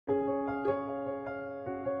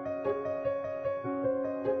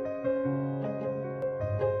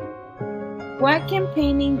What can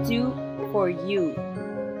painting do for you?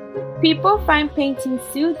 People find painting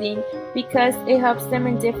soothing because it helps them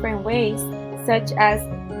in different ways, such as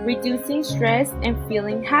reducing stress and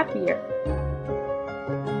feeling happier.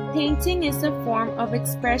 Painting is a form of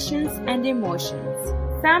expressions and emotions.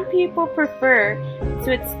 Some people prefer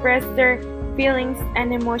to express their feelings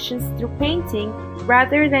and emotions through painting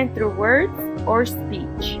rather than through words or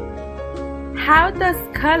speech. How does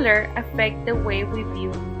color affect the way we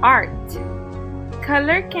view art?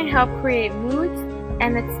 Color can help create moods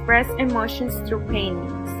and express emotions through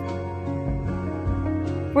paintings.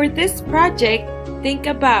 For this project, think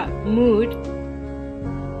about mood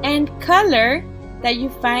and color that you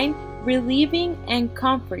find relieving and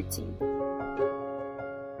comforting.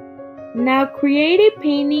 Now create a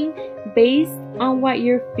painting based on what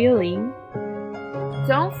you're feeling.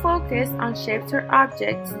 Don't focus on shapes or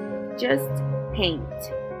objects, just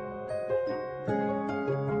paint.